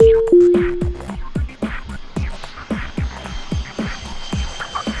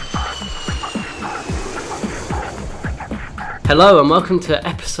Hello and welcome to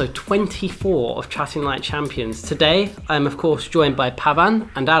episode 24 of Chatting Like Champions. Today I'm of course joined by Pavan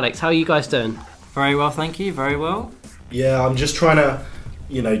and Alex. How are you guys doing? Very well, thank you. Very well. Yeah, I'm just trying to,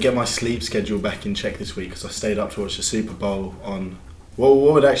 get my sleep schedule back in check this week because I stayed up to watch the Super Bowl on what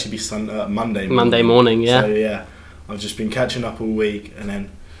would actually be Monday morning. Monday morning, yeah. So yeah, I've just been catching up all week and then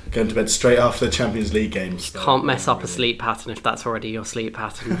going to bed straight after the Champions League games. So Can't mess up a sleep pattern if that's already your sleep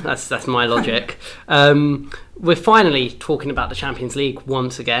pattern. That's my logic. We're finally talking about the Champions League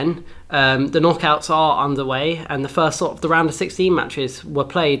once again. The knockouts are underway and the first sort of the round of 16 matches were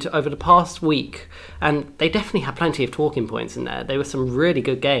played over the past week and they definitely had plenty of talking points in there. They were some really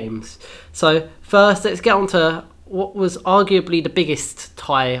good games. So first, let's get on to what was arguably the biggest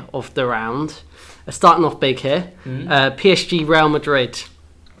tie of the round. Starting off big here, PSG Real Madrid.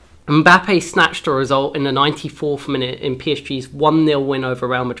 Mbappe snatched a result in the 94th minute in PSG's 1-0 win over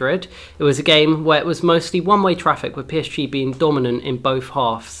Real Madrid. It was a game where it was mostly one-way traffic with PSG being dominant in both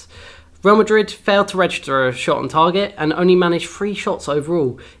halves. Real Madrid failed to register a shot on target and only managed 3 shots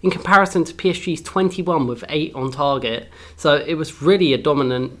overall in comparison to PSG's 21 with 8 on target. So it was really a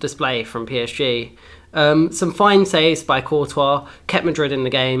dominant display from PSG. Some fine saves by Courtois kept Madrid in the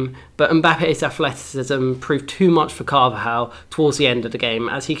game, but Mbappe's athleticism proved too much for Carvajal towards the end of the game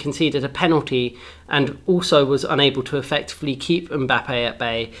as he conceded a penalty and also was unable to effectively keep Mbappe at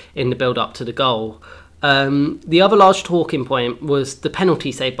bay in the build-up to the goal. The other large talking point was the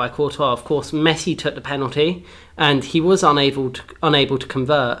penalty saved by Courtois. Of course, Messi took the penalty and he was unable to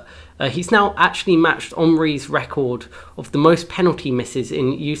convert. He's now actually matched Henry's record of the most penalty misses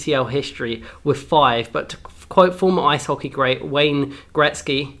in UCL history with 5. But to quote former ice hockey great Wayne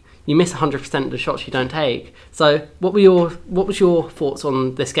Gretzky, you miss 100% of the shots you don't take. So what was your thoughts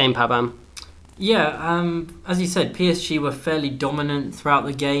on this game, Pavan? Yeah, as you said, PSG were fairly dominant throughout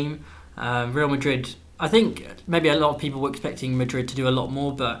the game. Real Madrid, I think maybe a lot of people were expecting Madrid to do a lot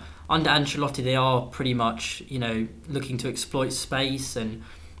more, but under Ancelotti they are pretty much, looking to exploit space and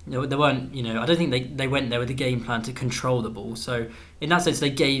they weren't, I don't think they went there with a game plan to control the ball. So in that sense,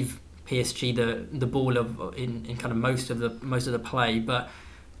 they gave PSG the ball in kind of most of the play. But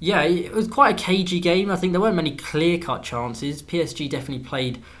yeah, it was quite a cagey game. I think there weren't many clear-cut chances. PSG definitely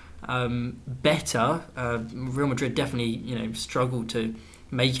played better. Real Madrid definitely, struggled to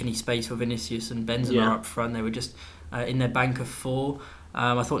make any space for Vinicius and Benzema up front. They were just in their bank of 4.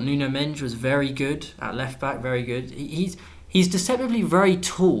 I thought Nuno Mendes was very good at left back, very good. He's deceptively very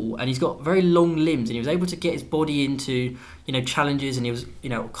tall and he's got very long limbs and he was able to get his body into, challenges and he was,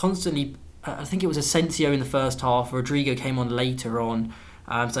 constantly, I think it was Asensio in the first half, Rodrigo came on later on.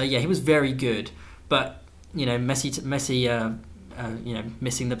 So yeah, he was very good. But, Messi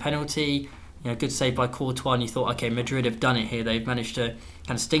missing the penalty, good save by Courtois and you thought, okay, Madrid have done it here. They've managed to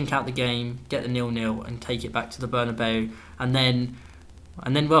kind of stink out the game, get the 0-0 and take it back to the Bernabeu. And then,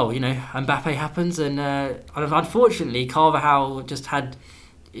 Mbappe happens and unfortunately Carvajal just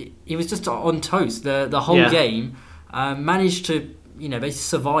he was just on toast the whole game, managed to basically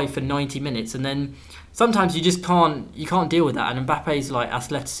survive for 90 minutes and then sometimes you just can't deal with that, and Mbappe's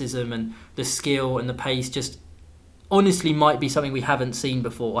athleticism and the skill and the pace just honestly might be something we haven't seen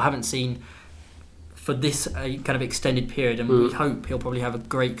before or haven't seen for this kind of extended period, and we hope he'll probably have a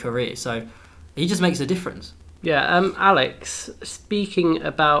great career, so he just makes a difference. Yeah, Alex, speaking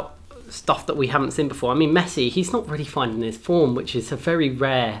about stuff that we haven't seen before, I mean, Messi, he's not really finding his form, which is a very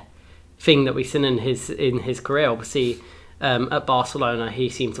rare thing that we've seen in his career. Obviously, at Barcelona, he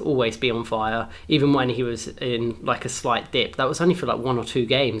seemed to always be on fire, even when he was in a slight dip. That was only for 1 or 2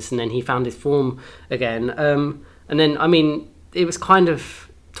 games, and then he found his form again. And then, I mean, it was kind of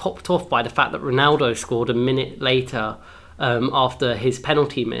topped off by the fact that Ronaldo scored a minute later after his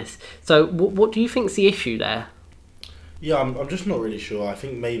penalty miss. So what do you think's the issue there? Yeah, I'm just not really sure. I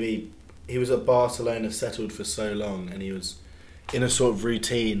think maybe he was at Barcelona settled for so long and he was in a sort of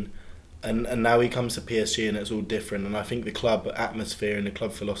routine and now he comes to PSG and it's all different, and I think the club atmosphere and the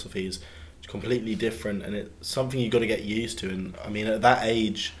club philosophy is completely different and it's something you've got to get used to, and I mean at that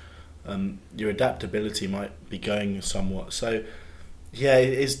age your adaptability might be going somewhat. So yeah,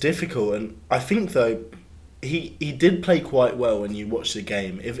 it's difficult, and I think though he did play quite well when you watch the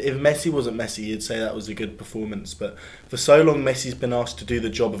game. If Messi wasn't Messi, you'd say that was a good performance. But for so long, Messi's been asked to do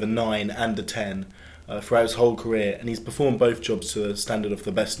the job of a 9 and a 10 throughout his whole career, and he's performed both jobs to the standard of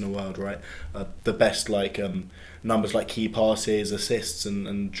the best in the world, right? The best numbers like key passes, assists,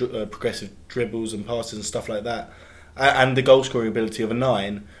 and progressive dribbles and passes and stuff like that, and the goal scoring ability of a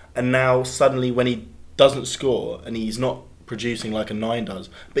 9. And now suddenly, when he doesn't score and he's not producing like a 9 does,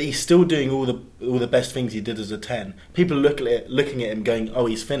 but he's still doing all the best things he did as a 10. People looking at him going, oh,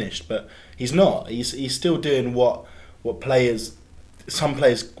 he's finished, but he's not. He's still doing what what some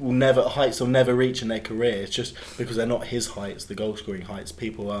players will never heights they'll never reach in their career. It's just because they're not his heights, the goal scoring heights.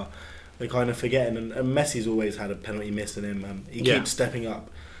 They're kind of forgetting, and Messi's always had a penalty miss in him. He keeps stepping up,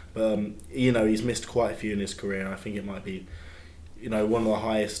 but he's missed quite a few in his career. And I think it might be, one of the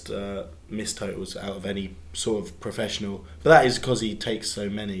highest miss totals out of any sort of professional. But that is because he takes so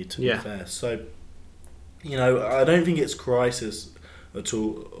many. To be fair, so I don't think it's crisis at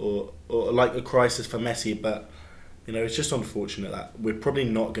all, or like a crisis for Messi, but it's just unfortunate that we're probably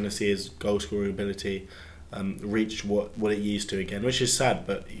not going to see his goal scoring ability reach what it used to again, which is sad,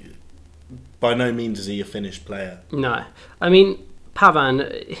 but by no means is he a finished player. No. I mean,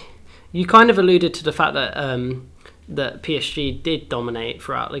 Pavan, you kind of alluded to the fact that that PSG did dominate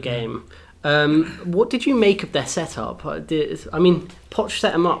throughout the game. What did you make of their setup? Poch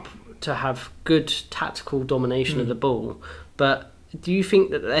set them up to have good tactical domination of the ball, but do you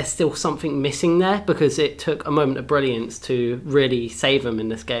think that there's still something missing there? Because it took a moment of brilliance to really save them in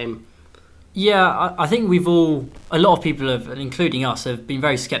this game. Yeah, I think a lot of people have, including us, have been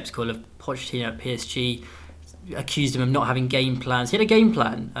very sceptical of Pochettino at PSG, accused him of not having game plans. He had a game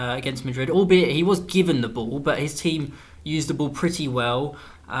plan against Madrid, albeit he was given the ball, but his team used the ball pretty well,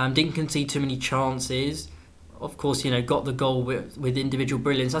 didn't concede too many chances. Of course, got the goal with individual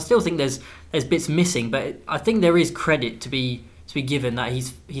brilliance. I still think there's bits missing, but I think there is credit to be given that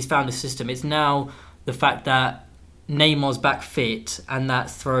he's found a system. It's now the fact that Neymar's back fit, and that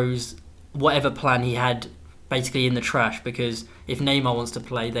throws whatever plan he had basically in the trash, because if Neymar wants to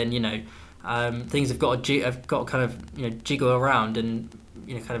play, then things have got to kind of jiggle around and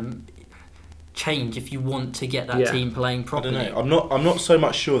kind of change if you want to get that team playing properly. I don't know. I'm not so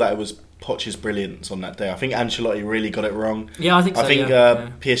much sure that it was Poch's brilliance on that day. I think Ancelotti really got it wrong. Yeah, I think so.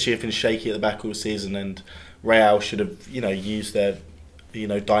 PSG have been shaky at the back all season, and Real should have used their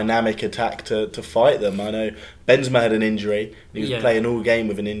dynamic attack to fight them. I know Benzema had an injury. He was playing all game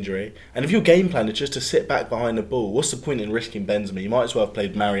with an injury. And if your game plan is just to sit back behind the ball, what's the point in risking Benzema? You might as well have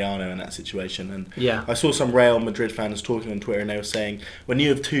played Mariano in that situation. And I saw some Real Madrid fans talking on Twitter, and they were saying, when you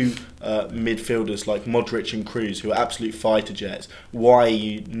have two midfielders like Modric and Kroos, who are absolute fighter jets, why are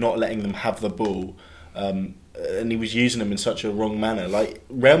you not letting them have the ball? And he was using them in such a wrong manner. Like,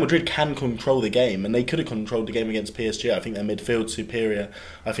 Real Madrid can control the game, and they could have controlled the game against PSG. I think their midfield's superior.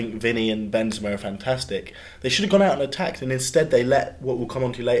 I think Vinny and Benzema are fantastic. They should have gone out and attacked, and instead they let, what we'll come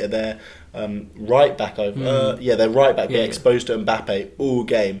on to later, their right back over. Their right back get exposed to Mbappe all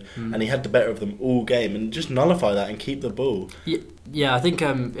game, and he had the better of them all game, and just nullify that and keep the ball. Yeah, I think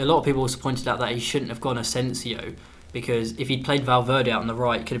a lot of people also pointed out that he shouldn't have gone Asensio, because if he'd played Valverde out on the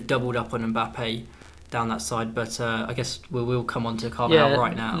right, he could have doubled up on Mbappe down that side. But I guess we'll come on to Carvajal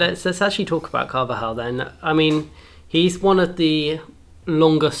right now. Let's actually talk about Carvajal then. I mean, he's one of the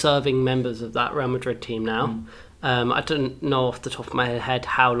longer serving members of that Real Madrid team now. I don't know off the top of my head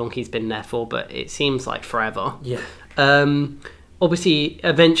how long he's been there for, but it seems like forever. Obviously,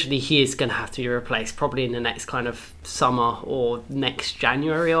 eventually he is going to have to be replaced, probably in the next kind of summer or next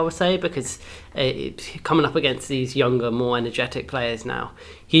January, I would say, because coming up against these younger, more energetic players now,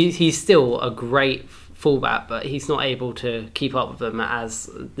 he's still a great fullback, but he's not able to keep up with them, as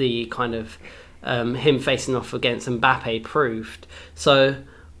the kind of him facing off against Mbappe proved. So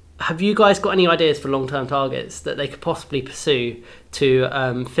have you guys got any ideas for long-term targets that they could possibly pursue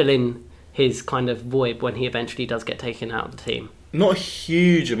to fill in his kind of void when he eventually does get taken out of the team? Not a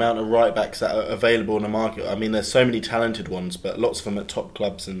huge amount of right backs that are available in the market. I mean, there's so many talented ones, but lots of them at top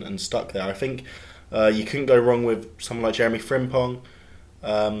clubs and stuck there. I think you couldn't go wrong with someone like Jeremy Frimpong.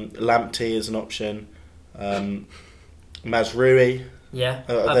 Lamptey is an option. Mazraoui.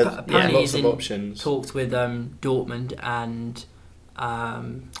 Apparently lots of options. Talked with Dortmund and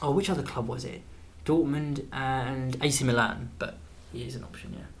which other club was it? Dortmund and AC Milan, but he is an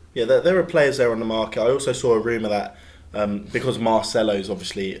option. Yeah, there are players there on the market. I also saw a rumour that because Marcelo's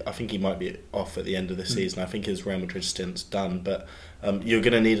obviously, I think he might be off at the end of the season. I think his Real Madrid stint's done, but you're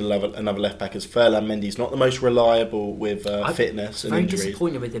going to need another left back, as Ferland Mendy's not the most reliable with fitness and injuries. Very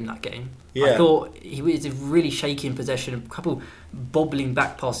disappointed with him that game. Yeah. I thought he was really shaky in possession, a couple bobbling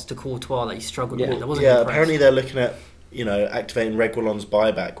back passes to Courtois that he struggled with. I wasn't impressed. Apparently they're looking at activating Reguilon's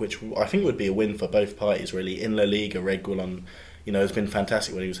buyback, which I think would be a win for both parties really. In La Liga, Reguilon has been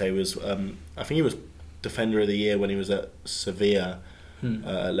fantastic when he was here. I think he was Defender of the Year when he was at Sevilla,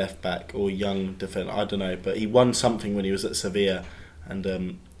 left back or young defender. I don't know, but he won something when he was at Sevilla,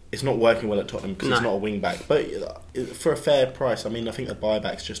 and it's not working well at Tottenham because he's not a wing back. But for a fair price, I mean, I think the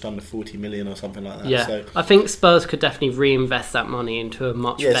buyback's just under 40 million or something like that. Yeah, so I think Spurs could definitely reinvest that money into a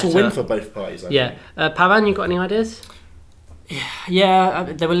much better. It's a win for both parties. I think. Pavan, you got any ideas? Yeah,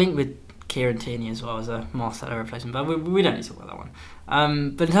 they were linked with Kieran Tierney as well as a Marcelo replacement, but we don't need to talk about that one.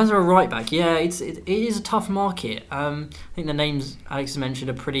 But in terms of a right back, yeah, it is a tough market. I think the names Alex has mentioned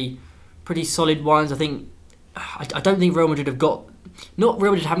are pretty solid ones. I don't think Real Madrid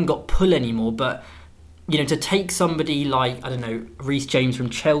haven't got pull anymore, but to take somebody like, I don't know, Reece James from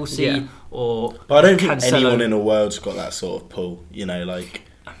Chelsea or but I don't Cancelo. think anyone in the world's got that sort of pull. Like.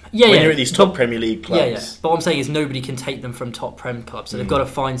 When you're at these top Premier League clubs. Yeah. But what I'm saying is nobody can take them from top Prem clubs. So they've got to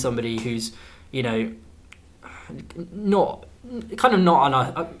find somebody who's, not they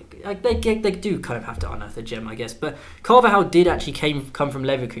do kind of have to unearth a gem, I guess. But Carvajal did actually come from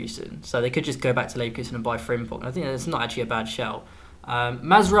Leverkusen, so they could just go back to Leverkusen and buy Frimpong. I think that's not actually a bad shout.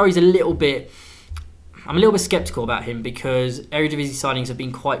 Mazraoui's I'm a little bit sceptical about him because Eredivisie signings have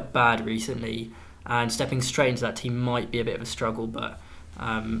been quite bad recently, and stepping straight into that team might be a bit of a struggle, but.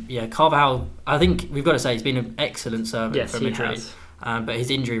 Carvajal, I think we've got to say he's been an excellent servant for Madrid, but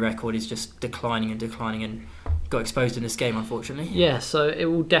his injury record is just declining and got exposed in this game, unfortunately. Yeah, so it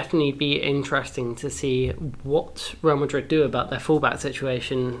will definitely be interesting to see what Real Madrid do about their fullback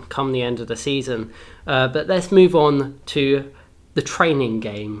situation come the end of the season. But let's move on to the training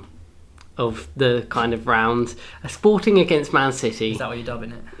game of the kind of round. Sporting against Man City. Is that what you're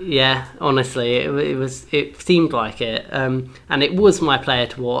dubbing it? Yeah, honestly, it seemed like it, and it was my player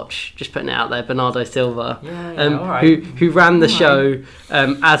to watch. Just putting it out there, Bernardo Silva, all right. who ran the show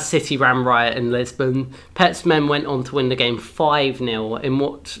as City ran riot in Lisbon. Pep's men went on to win the game 5-0 in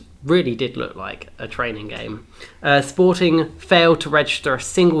what really did look like a training game. Sporting failed to register a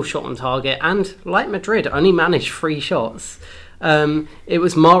single shot on target, and like Madrid, only managed 3 shots. It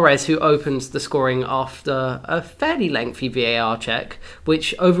was Mahrez who opened the scoring after a fairly lengthy VAR check,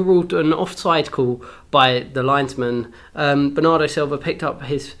 which overruled an offside call by the linesman. Bernardo Silva picked up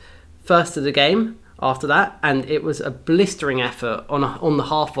his first of the game after that, and it was a blistering effort on the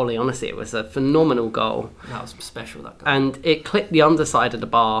half volley. Honestly, it was a phenomenal goal. That was special, that goal. And it clipped the underside of the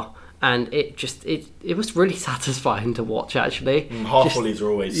bar, and it was really satisfying to watch, actually. Half volleys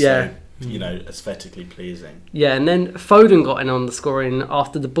are always so aesthetically pleasing. Yeah, and then Foden got in on the scoring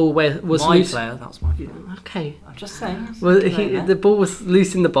after the ball was my loose. Player, that was my player. Okay. I'm just saying. Well, the ball was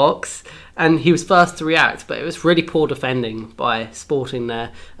loose in the box, and he was first to react, but it was really poor defending by Sporting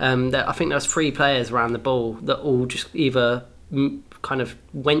there. I think there was 3 players around the ball that all just either kind of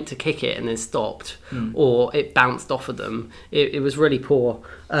went to kick it and then stopped, or it bounced off of them. It was really poor.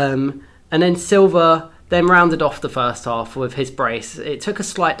 And then Silva then rounded off the first half with his brace. It took a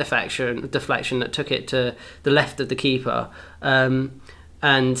slight deflection that took it to the left of the keeper, but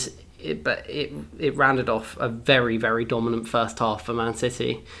it rounded off a very, very dominant first half for Man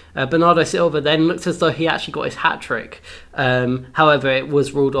City. Bernardo Silva then looked as though he actually got his hat-trick. However, it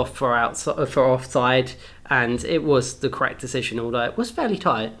was ruled off for offside, and it was the correct decision, although it was fairly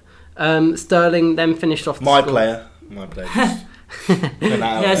tight. Sterling then finished off the My score. player.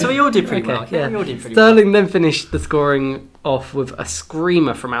 So we all did pretty well. Yeah. We all did pretty Sterling then finished the scoring off with a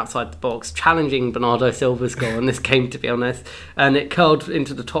screamer from outside the box, challenging Bernardo Silva's goal in this game, to be honest, and it curled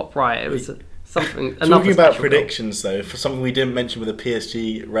into the top right. It was something. Talking about predictions, though, for something we didn't mention with the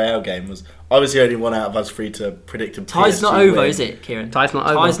PSG Real game was I was the only one out of us 3 to predict a PSG Tie's not over, win. is it, Kieran? Tie's not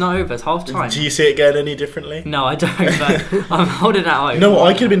over. Tie's not over. It's half time. Do you see it going any differently? No, I don't. But I'm holding out hope. You know what?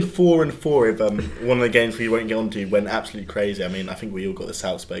 I could have been 4-4 if one of the games we won't get onto went absolutely crazy. I mean, I think we all got the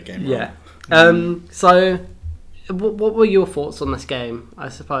Salzburg game wrong. Yeah. So, what were your thoughts on this game? I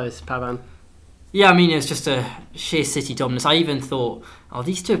suppose, Pavan. Yeah, I mean, it was just a sheer City dominance. I even thought,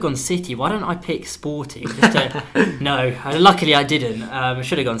 these 2 have gone City. Why don't I pick Sporting? No, luckily I didn't. I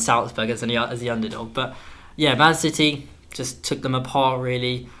should have gone Salzburg as the underdog. But yeah, Man City just took them apart,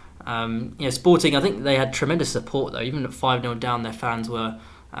 really. Sporting, I think they had tremendous support, though. Even at 5-0 down, their fans were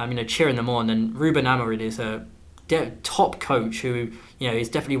cheering them on. And Ruben Amorim is a top coach who is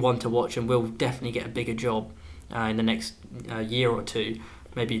definitely one to watch and will definitely get a bigger job in the next year or 2,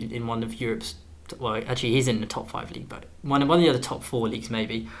 maybe in one of Europe's. Well, actually, he's in the top 5 league, but one of the other top 4 leagues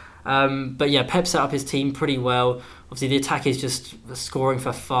maybe. But yeah, Pep set up his team pretty well. Obviously, the attack is just scoring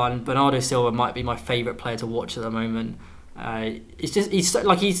for fun. Bernardo Silva might be my favourite player to watch at the moment.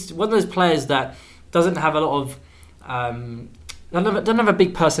 He's one of those players that doesn't have a lot of doesn't have a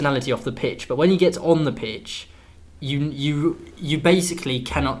big personality off the pitch, but when he gets on the pitch, you basically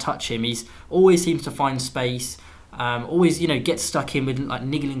cannot touch him. He's always seems to find space. Always, gets stuck in with like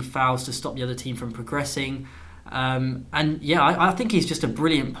niggling fouls to stop the other team from progressing. I think he's just a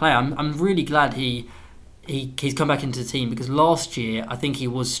brilliant player. I'm really glad he's come back into the team because last year I think he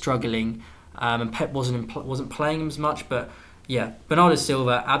was struggling and Pep wasn't playing him as much. But yeah, Bernardo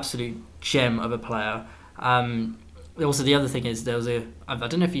Silva, absolute gem of a player. Also, the other thing is I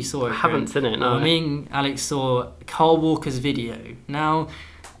don't know if you saw it. I haven't seen it. No. Me and Alex saw Carl Walker's video. Now,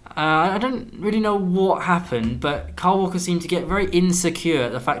 I don't really know what happened, but Carl Walker seemed to get very insecure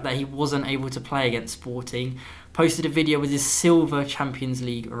at the fact that he wasn't able to play against Sporting. Posted a video with his silver Champions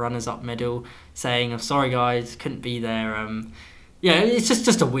League runners-up medal, saying, "I'm sorry guys, couldn't be there." Yeah, it's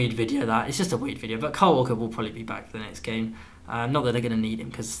just a weird video. It's just a weird video. But Carl Walker will probably be back for the next game. Not that they're going to need him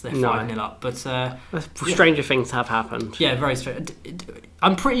because they're 5-0 up. But stranger things have happened. Yeah, very strange.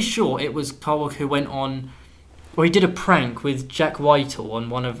 I'm pretty sure it was Carl Walker who went on. Or he did a prank with Jack Whitehall on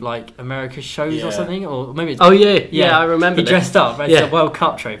one of like America's shows or something, or maybe. Oh yeah, I remember. He dressed up. Right? It's a World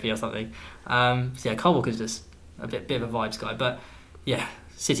Cup trophy or something. So yeah, Carl Walker's just a bit of a vibes guy, but yeah,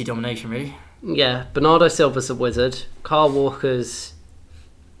 City domination really. Yeah, Bernardo Silva's a wizard. Carl Walker's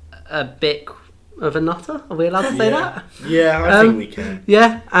a bit of a nutter. Are we allowed to say that? Yeah, I think we can.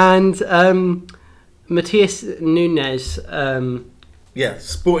 Yeah, and Matthias Nunes.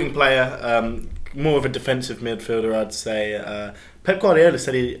 Sporting player. More of a defensive midfielder, I'd say. Pep Guardiola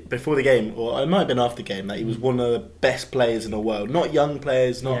said before the game, or it might have been after the game, that he was one of the best players in the world. Not young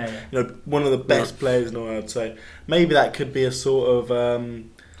players, not one of the best players in the world. So maybe that could be a sort of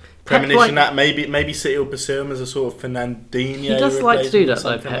premonition that maybe City will pursue him as a sort of Fernandinho. He does like to do that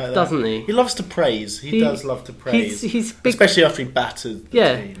though, Pep, like doesn't he? He loves to praise. He does love to praise. He's big, especially after he battered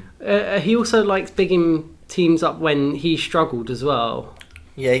the team. He also likes bigging teams up when he struggled as well.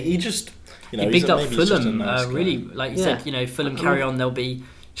 Yeah, he just... he bigged up Fulham, nice really. Like you said, Fulham carry on. They'll be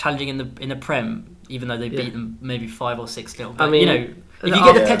challenging in the Prem, even though they beat them maybe 5 or 6-0. But, if you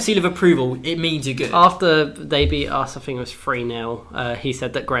get the Pep seal of approval, it means you're good. After they beat us, I think it was 3-0, he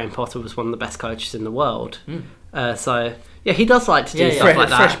said that Graham Potter was one of the best coaches in the world. So, yeah, he does like to do stuff like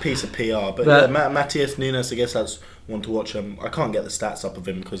that. Fresh piece of PR. But Matthias Nunes, I guess that's one to watch. I can't get the stats up of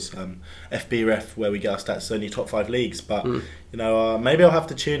him because FBref, where we get our stats, is only top 5 leagues. But, maybe I'll have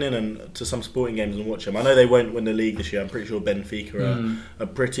to tune in to some Sporting games and watch him. I know they won't win the league this year. I'm pretty sure Benfica are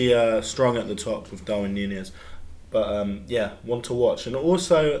pretty strong at the top with Darwin Núñez. But, one to watch. And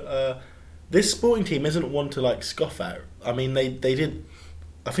also, this Sporting team isn't one to, scoff at. I mean, they did...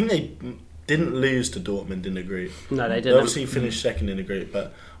 I think they didn't lose to Dortmund in the group. No, they didn't. They obviously finished second in the group,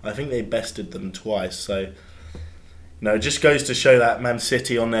 but I think they bested them twice. So, it just goes to show that Man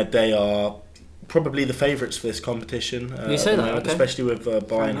City on their day are probably the favourites for this competition. You say that, okay. Especially with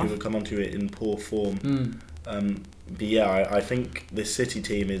Bayern, who will come onto it in poor form. But yeah, I think this City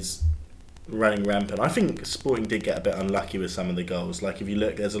team is running rampant. I think Sporting did get a bit unlucky with some of the goals. Like if you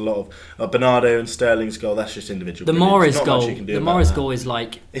look, there's a lot of Bernardo and Sterling's goal. That's just individual. The Morris goal is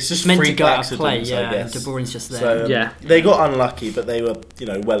like it's just meant freak to go out of accidents, play. I guess. And De Bruyne's just there. So they got unlucky, but they were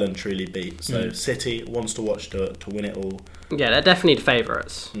well and truly beat. So City wants to watch to win it all. Yeah, they're definitely the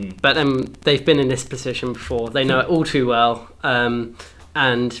favourites. But they've been in this position before. They know it all too well.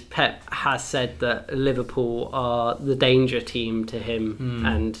 And Pep has said that Liverpool are the danger team to him,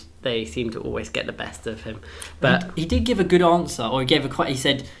 and they seem to always get the best of him. But he did give a good answer, or he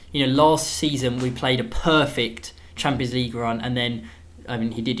said, last season we played a perfect Champions League run, and then,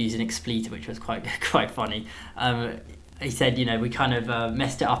 he did use an expletive, which was quite funny. He said, we kind of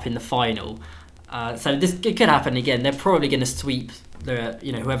messed it up in the final. So it could happen again. They're probably going to sweep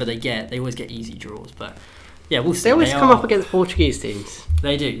whoever they get. They always get easy draws, but. Yeah, we'll see. They always come up against Portuguese teams.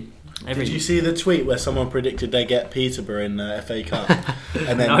 They do. Did you see the tweet where someone predicted they get Peterborough in the FA Cup?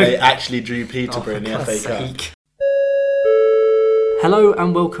 And then they actually drew Peterborough in the FA Cup. Hello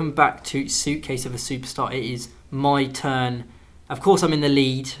and welcome back to Suitcase of a Superstar. It is my turn. Of course I'm in the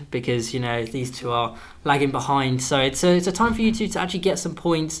lead because, these two are lagging behind. So it's a time for you two to actually get some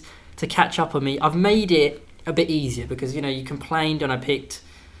points to catch up on me. I've made it a bit easier because, you complained when I picked...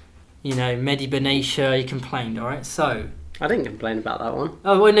 Mehdi Benatia, you complained, alright? So... I didn't complain about that one.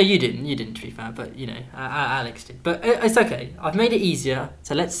 Oh, well, no, you didn't. You didn't, to be fair, but, Alex did. But it's okay. I've made it easier,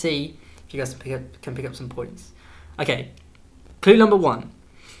 so let's see if you guys can pick up some points. Okay, clue number 1.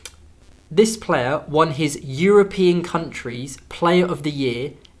 This player won his European country's Player of the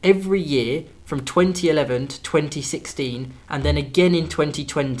Year every year from 2011 to 2016, and then again in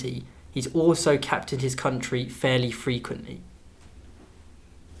 2020. He's also captained his country fairly frequently.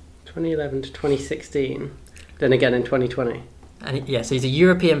 2011 to 2016, then again in 2020. And so he's a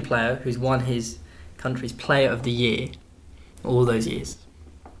European player who's won his country's Player of the Year all those years.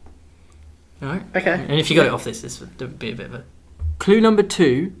 Alright? Okay. And if you got it off this would be a bit of a... Clue number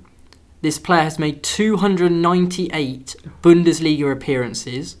 2, this player has made 298 Bundesliga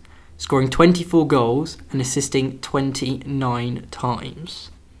appearances, scoring 24 goals and assisting 29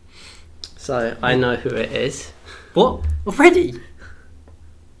 times. So, I know who it is. What? Already?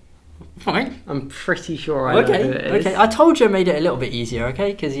 Right. I'm pretty sure I know who it is. Okay. I told you I made it a little bit easier,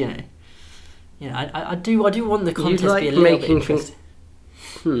 okay? Because I do want the contest to be a little bit interesting.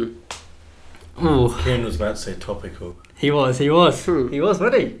 Ooh. Kieran was about to say topical. He was,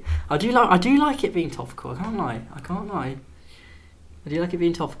 wasn't he? I do like it being topical. I can't lie. I do like it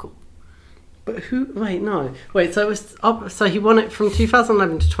being topical. But who? Wait, no. Wait, so it was up. So he won it from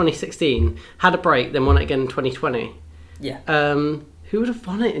 2011 to 2016. Had a break, then won it again in 2020. Yeah. Who would have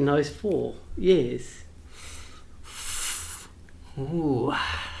won it in those 4 years? Ooh.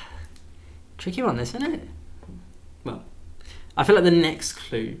 Tricky one, this, isn't it? Well, I feel like the next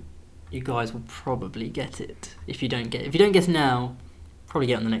clue, you guys will probably get it. If you don't guess now, probably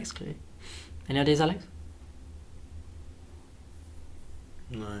get on the next clue. Any ideas, Alex?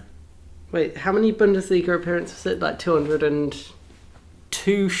 No. Wait, how many Bundesliga appearances was it? Like 200 and...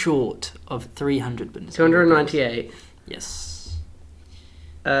 Too short of 300 Bundesliga. 298. Yes.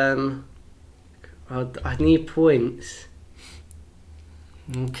 I need points.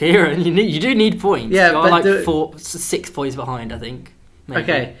 Kieran, you do need points. Yeah, you are but like 6 points behind, I think. Maybe.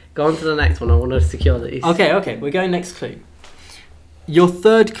 Okay, go on to the next one. I want to secure these. Okay, we're going next clue. Your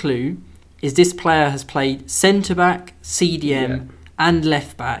third clue is this player has played centre-back, CDM and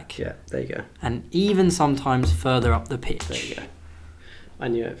left-back. Yeah, there you go. And even sometimes further up the pitch. There you go. I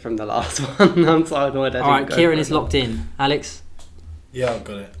knew it from the last one. I'm so annoyed I didn't Alright, go Kieran for is it. locked in. Alex? Yeah, I've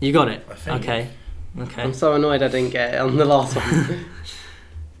got it. You got it? I think. Okay. I'm so annoyed I didn't get it on the last one.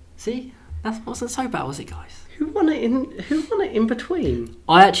 See? That wasn't so bad, was it, guys? Who won it in between?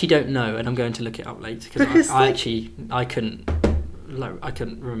 I actually don't know, and I'm going to look it up later Because, I couldn't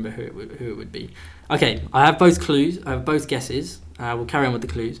remember who it would be. Okay, I have both clues. I have both guesses. We'll carry on with the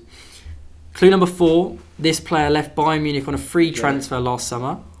clues. Clue number 4: this player left Bayern Munich on a free transfer last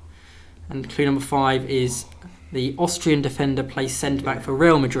summer. And clue number 5 is the Austrian defender plays centre back for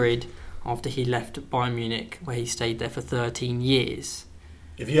Real Madrid after he left Bayern Munich, where he stayed there for 13 years.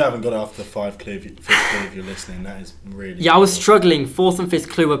 If you haven't got it after the fifth clue, if you're listening, that is really... Yeah, I was struggling. 4th and 5th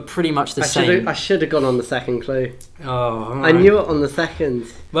clue were pretty much the same. I should have gone on the second clue. Oh, I knew it on the second.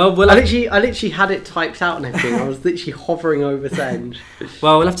 Well, I literally had it typed out and everything. I was literally hovering over send.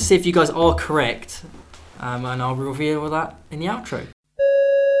 Well, we'll have to see if you guys are correct, and I'll reveal all that in the outro.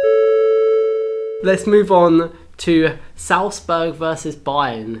 Let's move on to Salzburg versus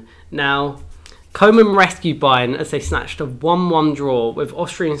Bayern. Now, Koeman rescued Bayern as they snatched a 1-1 draw with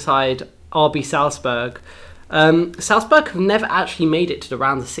Austrian side RB Salzburg. Salzburg have never actually made it to the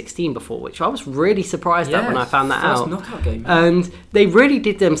round of 16 before, which I was really surprised at when I found that out. Knockout game. And they really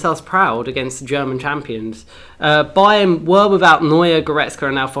did themselves proud against the German champions. Bayern were without Neuer, Goretzka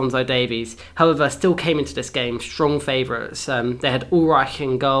and Alphonso Davies. However, still came into this game strong favourites. They had Ulreich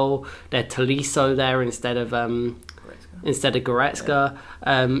in goal. They had Tolisso there instead of Goretzka.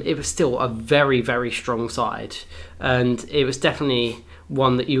 It was still a very, very strong side. And it was definitely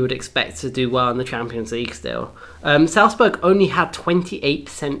one that you would expect to do well in the Champions League still. Salzburg only had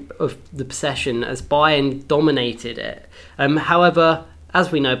 28% of the possession as Bayern dominated it. However, as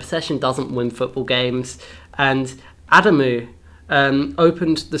we know, possession doesn't win football games, and Adamu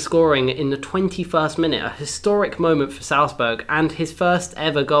opened the scoring in the 21st minute, a historic moment for Salzburg and his first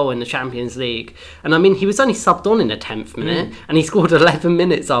ever goal in the Champions League. And I mean, he was only subbed on in the 10th minute and he scored 11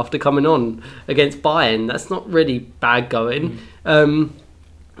 minutes after coming on against Bayern. That's not really bad going.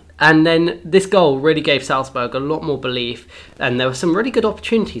 And then this goal really gave Salzburg a lot more belief, and there were some really good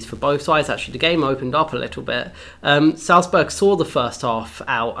opportunities for both sides actually. The game opened up a little bit. Salzburg saw the first half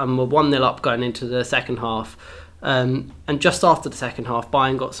out and were 1-0 up going into the second half. And just after the second half,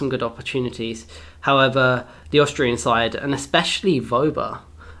 Bayern got some good opportunities. However, the Austrian side, and especially Wöber,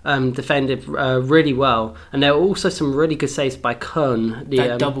 defended really well. And there were also some really good saves by Köln.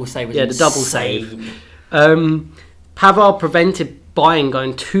 That double save was the double save. Pavard prevented Bayern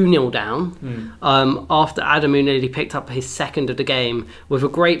going 2-0 down after Adamu nearly picked up his second of the game with a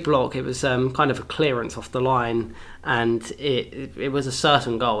great block. It was kind of a clearance off the line, and it was a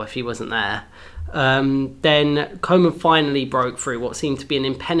certain goal if he wasn't there. Then Koeman finally broke through what seemed to be an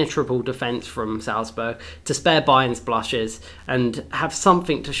impenetrable defence from Salzburg to spare Bayern's blushes and have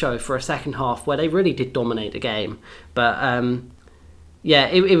something to show for a second half where they really did dominate the game. But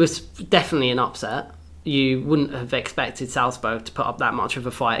it was definitely an upset. You wouldn't have expected Salzburg to put up that much of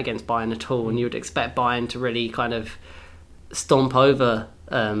a fight against Bayern at all, and you would expect Bayern to really kind of stomp over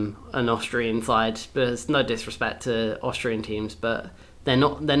an Austrian side. But it's no disrespect to Austrian teams, but they're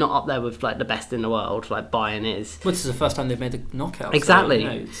not up there with like the best in the world like Bayern is. Well, this is the first time they've made the knockout.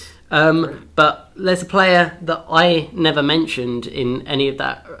 Exactly. So, But there's a player that I never mentioned in any of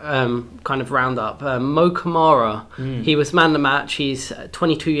that kind of roundup, Mo Kamara. He was man of the match. He's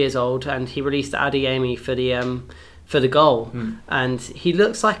 22 years old, and he released Adeyemi for the goal. And he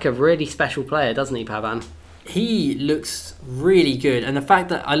looks like a really special player, doesn't he, Pavan? He looks really good, and the fact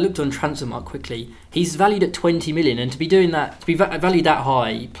that I looked on Transfermarkt quickly, he's valued at 20 million, and to be doing that, to be valued that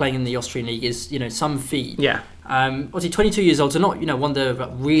high, playing in the Austrian league is some feat. Yeah. Obviously, 22 years old, so not one of the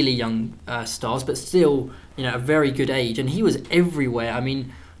really young stars, but still a very good age, and he was everywhere. I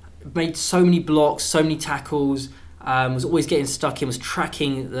mean, made so many blocks, so many tackles. Was always getting stuck in, was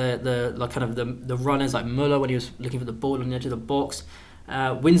tracking the runners like Muller when he was looking for the ball on the edge of the box.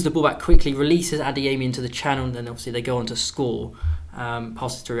 Wins the ball back quickly, releases Adeyemi into the channel, and then obviously they go on to score.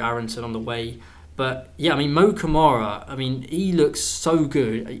 Passes through Aronson on the way. But yeah, I mean, Mo Kamara, I mean, he looks so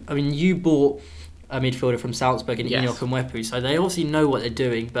good. I mean, you bought a midfielder from Salzburg in Enoch Mwepu, so they obviously know what they're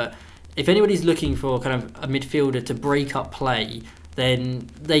doing. But if anybody's looking for kind of a midfielder to break up play, then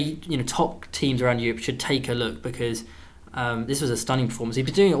they, top teams around Europe should take a look, because this was a stunning performance. He's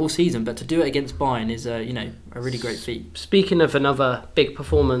been doing it all season, but to do it against Bayern is a really great feat. Speaking of another big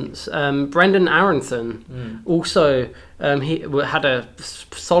performance, Brendan Aronson also he had a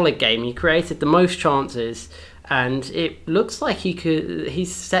solid game. He created the most chances, and it looks like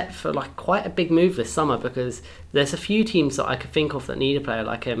he's set for like quite a big move this summer, because there's a few teams that I could think of that need a player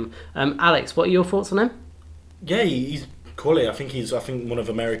like him. Alex, what are your thoughts on him? Yeah, he's quality. I think one of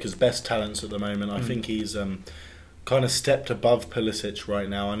America's best talents at the moment. I think he's kind of stepped above Pulisic right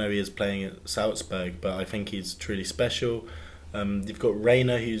now. I know he is playing at Salzburg, but I think he's truly special. You've got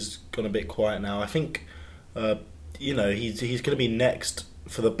Reina, who's gone a bit quiet now. I think he's going to be next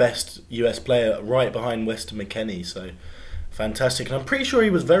for the best US player, right behind Weston McKennie. So fantastic, and I'm pretty sure he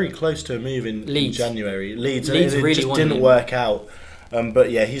was very close to a move in January. Leeds really it just didn't work out.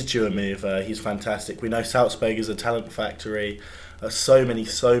 But yeah, he's due a move. He's fantastic. We know Salzburg is a talent factory. So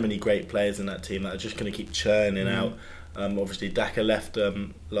many great players in that team that are just going to keep churning out. Obviously, Daka left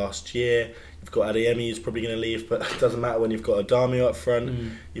last year. You've got Adeyemi who's probably going to leave, but it doesn't matter when you've got Adamio up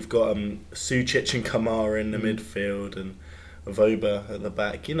front. You've got Sucic and Kamara in the midfield, and Voba at the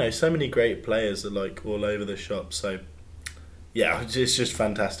back. So many great players are like all over the shop. So yeah, it's just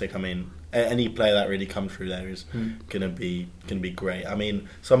fantastic. I mean, any player that really comes through there is gonna be great. I mean,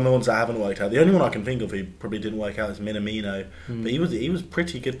 some of the ones that haven't worked out, the only one I can think of who probably didn't work out is Minamino, but he was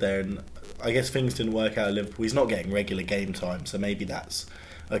pretty good there, and I guess things didn't work out at Liverpool. He's not getting regular game time, so maybe that's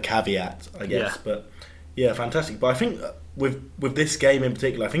a caveat, I guess. Yeah. But yeah, fantastic. But I think with this game in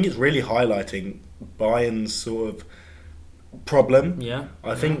particular, I think it's really highlighting Bayern's sort of problem. Yeah,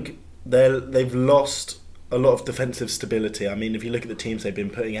 I think they've lost a lot of defensive stability. I mean, if you look at the teams they've been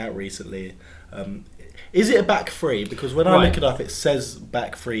putting out recently, is it a back three? Because when I look it up, it says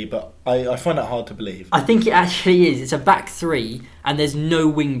back three, but I find that hard to believe. I think it actually is. It's a back three, and there's no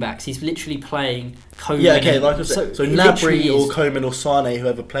wing backs. He's literally playing Coman. Yeah, okay, like I said. So Gnabry or Coman or Sane,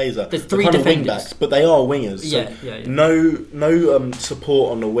 whoever plays that, there's three kind of defenders. wing backs, but they are wingers. So yeah. No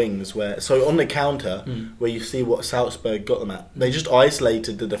support on the wings. So on the counter, where you see what Salzburg got them at, they just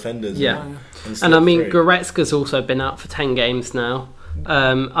isolated the defenders. Yeah, and I mean, Goretzka's also been out for 10 games now.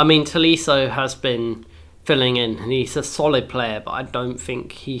 I mean, Tolisso has been filling in, and he's a solid player, but I don't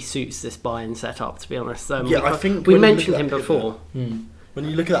think he suits this Bayern setup, to be honest. I think we mentioned him before. When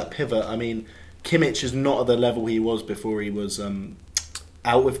you look at that pivot, I mean, Kimmich is not at the level he was before he was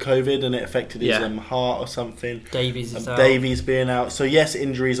out with COVID, and it affected his heart or something. Davies being out. So yes,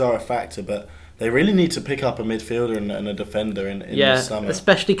 injuries are a factor, but they really need to pick up a midfielder and a defender in the summer.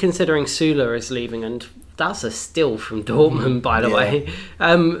 Especially considering Süle is leaving, and that's a steal from Dortmund, by the way.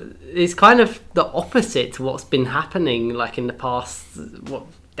 It's kind of the opposite to what's been happening like in the past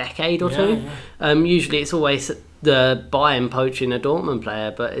decade or two. Yeah. Usually it's always the Bayern poaching a Dortmund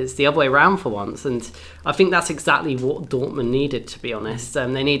player, but it's the other way around for once, and I think that's exactly what Dortmund needed, to be honest.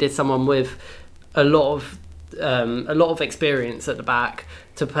 They needed someone with a lot of experience at the back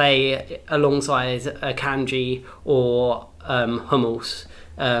to play alongside Akanji or Hummels.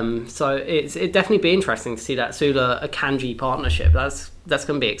 So it'd definitely be interesting to see that Süle-Akanji partnership. That's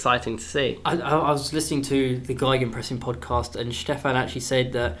going to be exciting to see. I was listening to the Gegenpressing podcast, and Stefan actually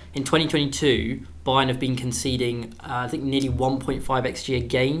said that in 2022, Bayern have been conceding, I think, nearly 1.5 XG a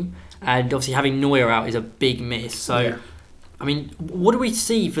game, and obviously having Neuer out is a big miss. So, I mean, what do we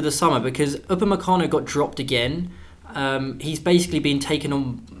see for the summer? Because Upamecano got dropped again. He's basically been taken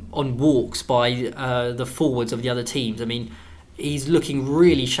on walks by the forwards of the other teams. I mean, he's looking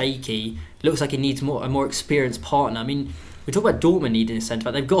really shaky. Looks like he needs a more experienced partner. I mean, we talk about Dortmund needing a centre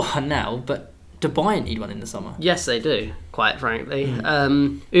back. They've got one now, but do Bayern need one in the summer? Yes, they do, quite frankly.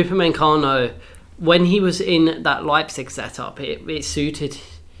 Upamecano, when he was in that Leipzig setup, it suited...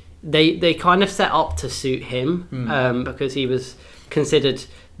 They kind of set up to suit him because he was considered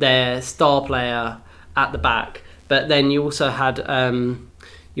their star player at the back. But then you also had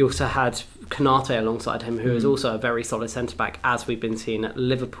Konate alongside him, who is also a very solid centre-back, as we've been seeing at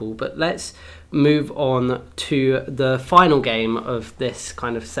Liverpool. But let's move on to the final game of this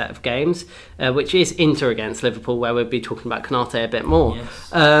kind of set of games, which is Inter against Liverpool, where we'll be talking about Konate a bit more.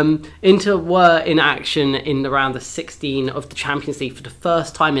 Yes. Inter were in action in the round of 16 of the Champions League for the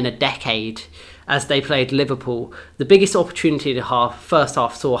first time in a decade, as they played Liverpool. The biggest opportunity of the first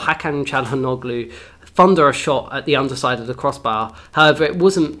half saw Hakan Çalhanoğlu thunder a shot at the underside of the crossbar. However, it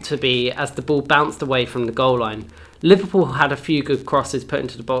wasn't to be, as the ball bounced away from the goal line. Liverpool had a few good crosses put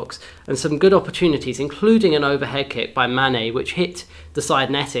into the box and some good opportunities, including an overhead kick by Mane, which hit the side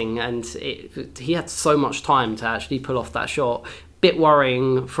netting, and he had so much time to actually pull off that shot. Bit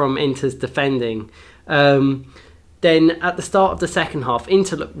worrying from Inter's defending. Then at the start of the second half,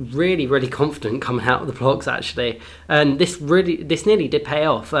 Inter looked really, really confident coming out of the blocks, actually. And this nearly did pay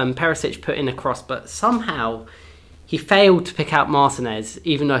off. Perisic put in a cross, but somehow he failed to pick out Martinez,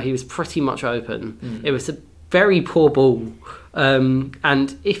 even though he was pretty much open. It was a very poor ball.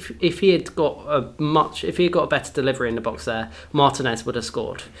 And if he had got a better delivery in the box there, Martinez would have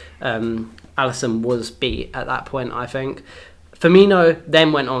scored. Alisson was beat at that point, I think. Firmino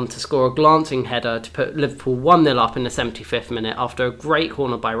then went on to score a glancing header to put Liverpool 1-0 up in the 75th minute after a great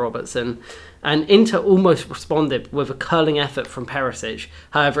corner by Robertson. And Inter almost responded with a curling effort from Perisic.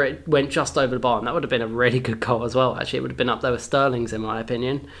 However, it went just over the bar, and that would have been a really good goal as well, actually. It would have been up there with Sterling's, in my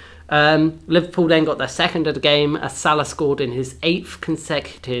opinion. Liverpool then got their second of the game as Salah scored in his 8th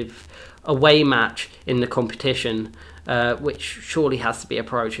consecutive away match in the competition. Which surely has to be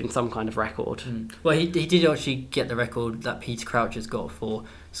approaching some kind of record. Well, he did actually get the record that Peter Crouch has got for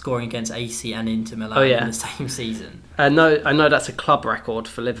scoring against AC and Inter Milan in the same season. I know that's a club record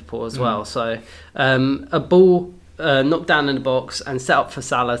for Liverpool as well. So a ball knocked down in the box and set up for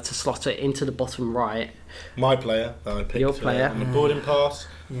Salah to slot it into the bottom right. My player that I picked. Your player. On the boarding pass.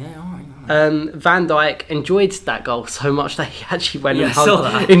 Yeah, all right. Van Dijk enjoyed that goal so much that he actually went and saw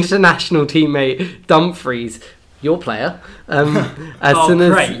hugged that. international teammate Dumfries, your player,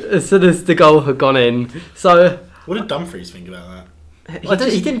 as soon as the goal had gone in. So what did Dumfries think about that?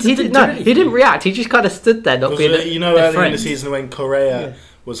 He didn't react. He just kind of stood there, not being. Earlier in the season when Correa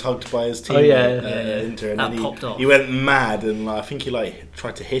was hugged by his teammate Inter, and that then popped off. He went mad, and I think he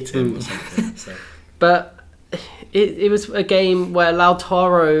tried to hit him or something. So. But it was a game where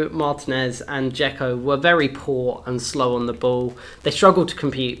Lautaro Martinez and Dzeko were very poor and slow on the ball. They struggled to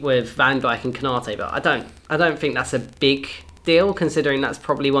compete with Van Dijk and Konate, but I don't think that's a big deal, considering that's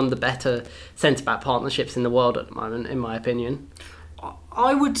probably one of the better centre-back partnerships in the world at the moment, in my opinion.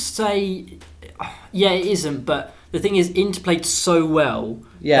 I would say, yeah, it isn't, but the thing is, Inter played so well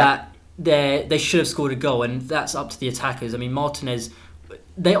that they should have scored a goal, and that's up to the attackers. I mean, Martinez,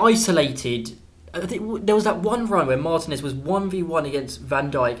 they isolated. I think there was that one run where Martinez was 1v1 against Van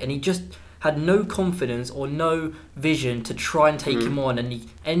Dijk, and he just had no confidence or no vision to try and take him on, and he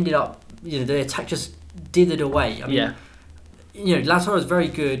ended up, the attack just dithered away. I mean, Lautaro is very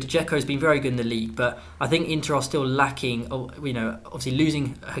good. Dzeko's been very good in the league, but I think Inter are still lacking. Obviously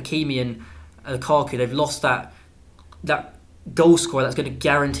losing Hakimi and Lukaku, they've lost that goal scorer that's going to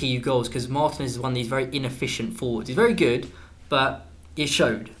guarantee you goals, because Martinez is one of these very inefficient forwards. He's very good, but it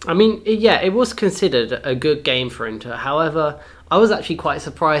showed. I mean, it was considered a good game for Inter. However, I was actually quite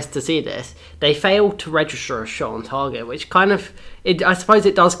surprised to see this. They failed to register a shot on target, which kind of... I suppose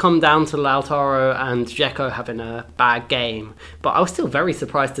it does come down to Lautaro and Dzeko having a bad game. But I was still very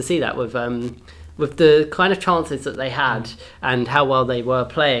surprised to see that with the kind of chances that they had and how well they were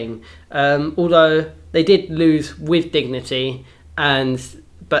playing. Although they did lose with dignity,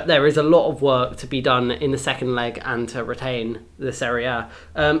 but there is a lot of work to be done in the second leg and to retain the Serie A.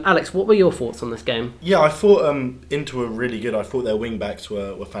 Alex, what were your thoughts on this game? Yeah, I thought Inter were really good. I thought their wing-backs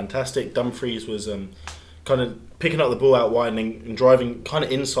were fantastic. Dumfries was kind of picking up the ball out wide and driving kind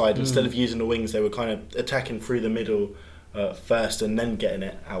of inside. Instead of using the wings, they were kind of attacking through the middle first and then getting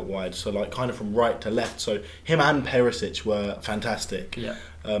it out wide. So like kind of from right to left. So him and Perisic were fantastic. Yeah.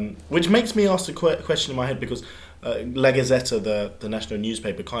 Which makes me ask a question in my head, because La Gazzetta, the national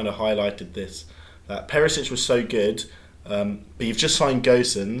newspaper, kind of highlighted this, that Perisic was so good, but you've just signed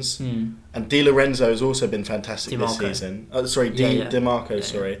Gosens, and Di Lorenzo has also been fantastic this season. Di Marco.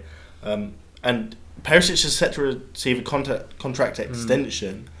 And Perisic is set to receive a contract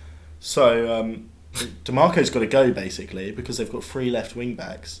extension, so Di Marco's got to go, basically, because they've got 3 left wing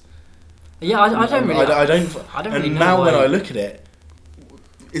backs. Yeah, I don't really. I don't really and know now why. when I look at it,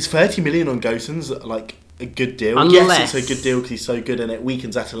 is 30 million on Gosens like a good deal? Unless- Yes, it's a good deal because he's so good and it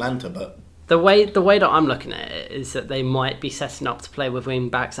weakens Atalanta, but The way that I'm looking at it is that they might be setting up to play with wing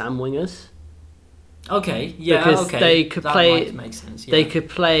backs and wingers. Okay, yeah, Because okay. they could that play- might make sense. Yeah. They could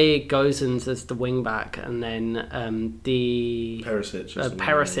play Gosens as the wing back, and then the Perisic.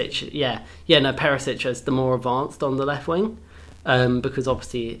 Perisic as the more advanced on the left wing, because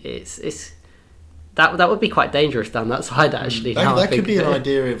obviously it's that would be quite dangerous down that side actually. now I That think could be of an it.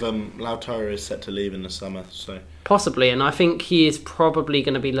 idea if Lautaro is set to leave in the summer. So Possibly, and I think he is probably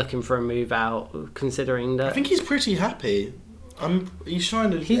going to be looking for a move out, considering that I think he's pretty happy. He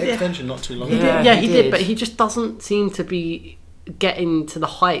signed an He did. extension not too long he ago. did, Yeah, he he did, did. but he just doesn't seem to be getting to the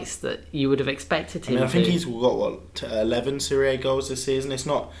heights that you would have expected I him mean, I think to. he's got 11 Serie A goals this season. It's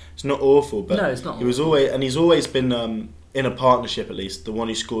not awful, but No, it's not He was he's always been in a partnership at least, the one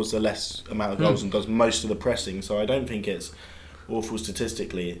who scores the less amount of goals and does most of the pressing. So I don't think it's awful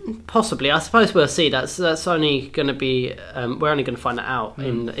statistically. Possibly, I suppose we'll see. That's only going to be. We're only going to find that out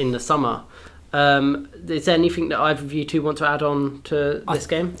in the summer. Is there anything that either of you two want to add on to this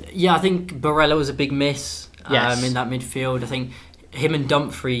game? Yeah, I think Barella was a big miss Yes. in that midfield. I think him and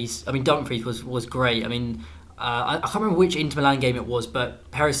Dumfries. I mean, Dumfries was great. I mean, I can't remember which Inter Milan game it was,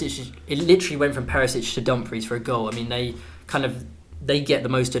 but Perisic. It literally went from Perisic to Dumfries for a goal. I mean, they get the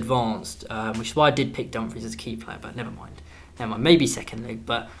most advanced, which is why I did pick Dumfries as a key player. But never mind. Maybe second leg,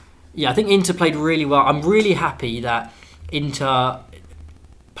 but yeah, I think Inter played really well. I'm really happy that Inter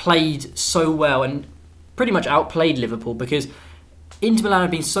played so well and pretty much outplayed Liverpool, because Inter Milan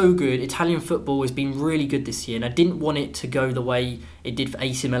have been so good. Italian football has been really good this year, and I didn't want it to go the way it did for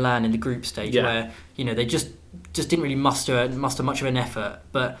AC Milan in the group stage, where they just didn't really muster much of an effort.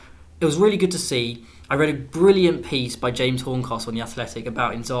 But it was really good to see. I read a brilliant piece by James Horncastle on The Athletic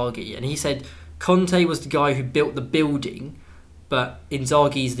about Inzaghi, and he said Conte was the guy who built the building, but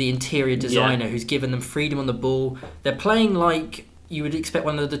Inzaghi's the interior designer who's given them freedom on the ball. They're playing like you would expect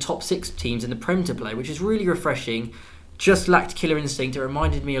one of the top 6 teams in the Prem to play, which is really refreshing. Just lacked killer instinct. It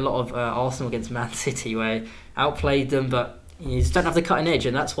reminded me a lot of Arsenal against Man City, where outplayed them, but you just don't have the cutting edge,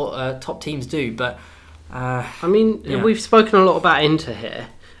 and that's what top teams do. But I mean, yeah. we've spoken a lot about Inter here,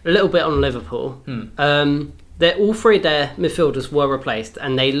 a little bit on Liverpool. All three of their midfielders were replaced,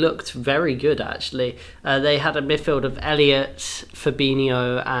 and they looked very good actually. They had a midfield of Elliott,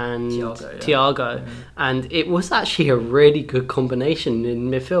 Fabinho, and Thiago, and it was actually a really good combination in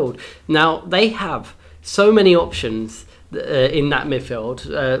midfield. Now they have so many options in that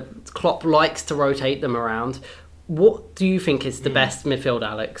midfield. Klopp likes to rotate them around. What do you think is the best midfield,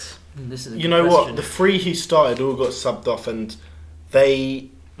 Alex? this is a You good know question. what? The 3 he started all got subbed off, and they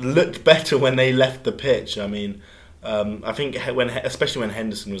looked better when they left the pitch. I mean, I think especially when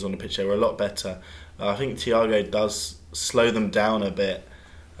Henderson was on the pitch, they were a lot better. I think Thiago does slow them down a bit.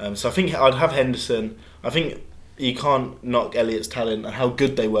 So I think I'd have Henderson. I think you can't knock Elliott's talent and how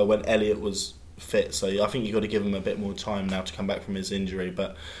good they were when Elliott was fit. So I think you've got to give him a bit more time now to come back from his injury.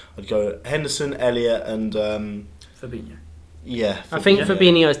 But I'd go Henderson, Elliott, and Fabinho. yeah. I think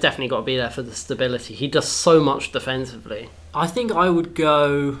Fabinho's definitely got to be there for the stability. He does so much defensively. I think I would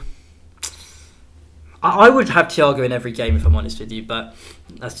go. I would have Thiago in every game if I'm honest with you, but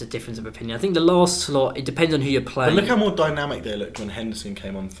that's the difference of opinion. I think the last slot, it depends on who you're But playing. look how more dynamic they looked when Henderson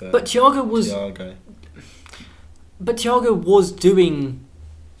came on for But Thiago was. Thiago. But Thiago was doing.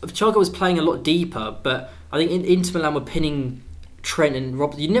 Thiago was playing a lot deeper, but I think Inter Milan were pinning Trent and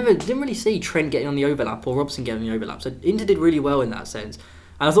Robson. You didn't really see Trent getting on the overlap or Robson getting on the overlap. So Inter did really well in that sense.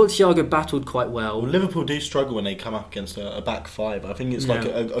 And I thought Thiago battled quite well. Well, Liverpool do struggle when they come up against a back 5. I think it's like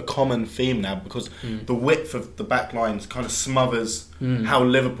a common theme now, because the width of the back lines kind of smothers how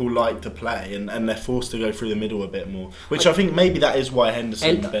Liverpool like to play, and they're forced to go through the middle a bit more. Which I think maybe that is why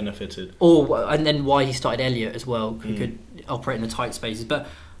Henderson benefited. And then why he started Elliott as well, who could operate in the tight spaces. But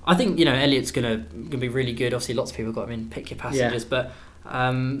I think Elliott's gonna be really good. Obviously, lots of people got him in pick your passengers, but I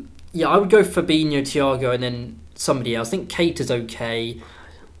would go Fabinho, Thiago, and then somebody else. I think Keita's okay.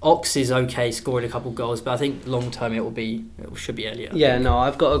 Ox is okay, scoring a couple goals, but I think long term it should be Elliott. Yeah, no,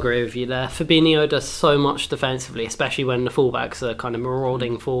 I've got to agree with you there. Fabinho does so much defensively, especially when the fullbacks are kind of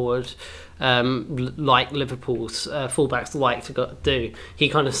marauding forward, like Liverpool's fullbacks like to do. He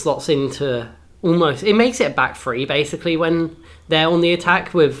kind of slots into almost. It makes it a back 3 basically when they're on the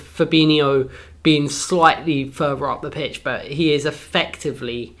attack, with Fabinho being slightly further up the pitch, but he is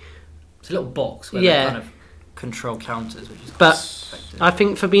effectively. It's a little box where they kind of control counters, which is quite effective. I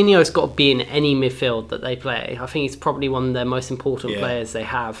think Fabinho's got to be in any midfield that they play. I think he's probably one of their most important players they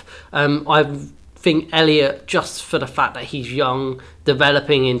have. I think Elliot, just for the fact that he's young,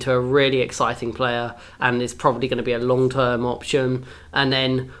 developing into a really exciting player, and is probably going to be a long-term option. And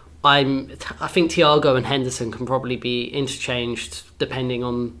then I think Thiago and Henderson can probably be interchanged depending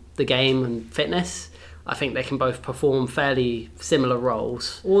on the game and fitness. I think they can both perform fairly similar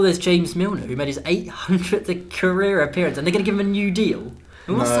roles. Or there's James Milner, who made his 800th career appearance, and they're going to give him a new deal.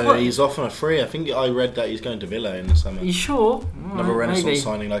 No, he's off on a free. I think I read that he's going to Villa in the summer. Are you sure? Another Renaissance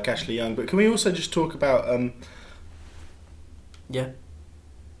signing like Ashley Young. But can we also just talk about... Yeah.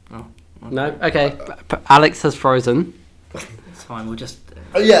 Oh, okay. No? Okay. Alex has frozen. It's fine, we'll just...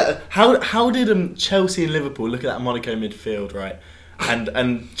 Oh yeah, how did Chelsea and Liverpool look at that Monaco midfield, right?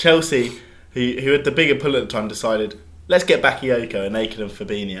 And Chelsea, who had the bigger pull at the time, decided, let's get Bakayoko and Naked and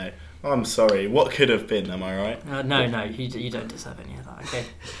Fabinho. I'm sorry, what could have been, am I right? No, you don't deserve any of that,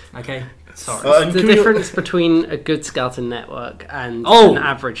 okay? Sorry. The difference between a good scouting network and an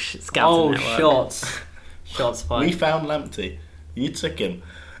average scouting network. Shots fired. We found Lamptey. You took him.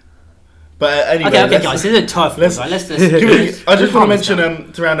 But anyway, okay, guys, this is a tough one. Right? I just want to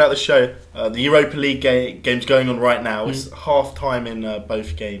mention, to round out the show, the Europa League game's going on right now. It's half time in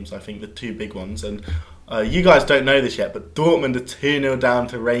both games, I think, the two big ones. And you guys don't know this yet, but Dortmund are 2-0 down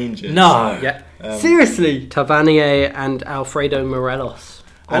to Rangers. No. Yeah. Seriously? Tavernier and Alfredo Morelos.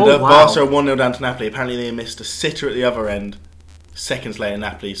 And Barca are 1-0 down to Napoli. Apparently they missed a sitter at the other end. Seconds later,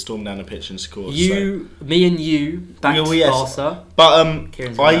 Napoli stormed down the pitch and scored. Me and you backed Barca. But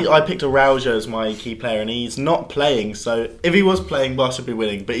I picked Araujo as my key player, and he's not playing. So if he was playing, Barca would be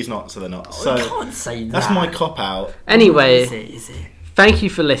winning, but he's not, so they're not. So you can't say that. That's my cop out. Anyway, is it? Thank you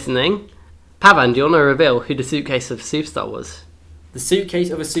for listening. Pavan, do you want to reveal who the suitcase of a superstar was? The suitcase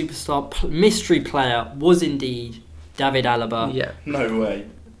of a superstar mystery player was indeed David Alaba. Yeah. No way.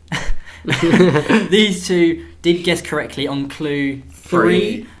 These two did guess correctly on clue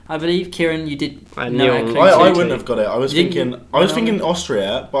 3, I believe. Kieran, you did. I wouldn't have got it. I was thinking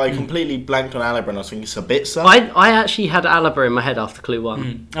Austria, but I completely blanked on Alaba, and I was thinking Sabitzer. I actually had Alaba in my head after clue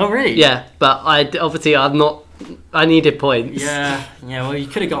 1. Oh really? Yeah, but I needed points. Yeah. Well, you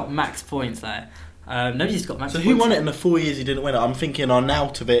could have got max points there. Nobody's got max points. So who won it in the 4 years he didn't win it? I'm thinking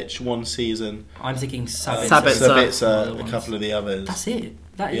Arnautovic one season. I'm thinking Sabitzer. A couple of the others. That's it.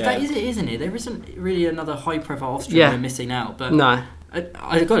 That is it, isn't it? There isn't really another high-profile Austrian we're missing out. But no.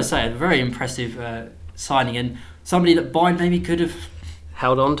 I've got to say, a very impressive signing, and somebody that Bayern maybe could have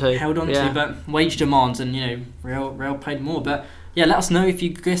held on to, but wage demands, and Real paid more. But yeah, let us know if you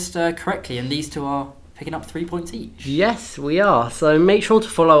guessed correctly, and these two are picking up 3 points each. Yes, we are. So make sure to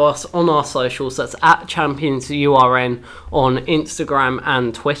follow us on our socials. That's at ChampionsURN on Instagram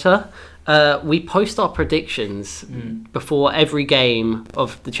and Twitter. We post our predictions before every game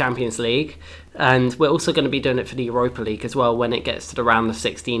of the Champions League, and we're also going to be doing it for the Europa League as well when it gets to the round of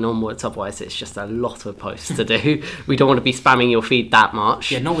 16 onwards. Otherwise, it's just a lot of posts to do. We don't want to be spamming your feed that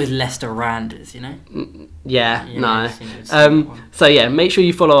much. Yeah, not with Leicester Randers, So yeah, make sure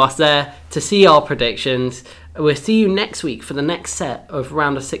you follow us there to see our predictions. We'll see you next week for the next set of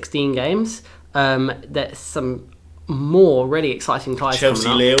round of 16 games. There's some more really exciting ties Chelsea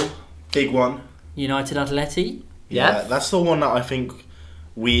coming up. Lille. Big one. United Atleti. Yeah, that's the one that I think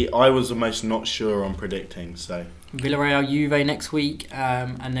I was the most not sure on predicting. So Villarreal Juve next week,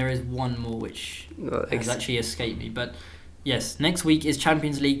 and there is one more which has actually escaped me. But yes, next week is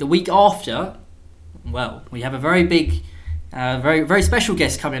Champions League. The week after, well, we have a very big, very very special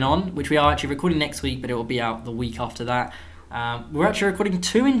guest coming on, which we are actually recording next week, but it will be out the week after that. We're actually recording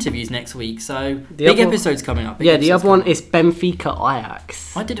 2 interviews next week, so big episodes coming up. The other one is Benfica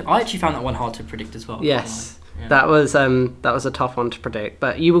Ajax. I actually found that one hard to predict as well. Yes, that was a tough one to predict.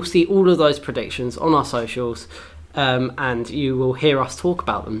 But you will see all of those predictions on our socials, and you will hear us talk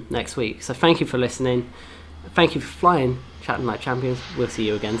about them next week. So thank you for listening. Thank you for flying, chatting like champions. We'll see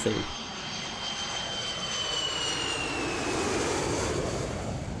you again soon.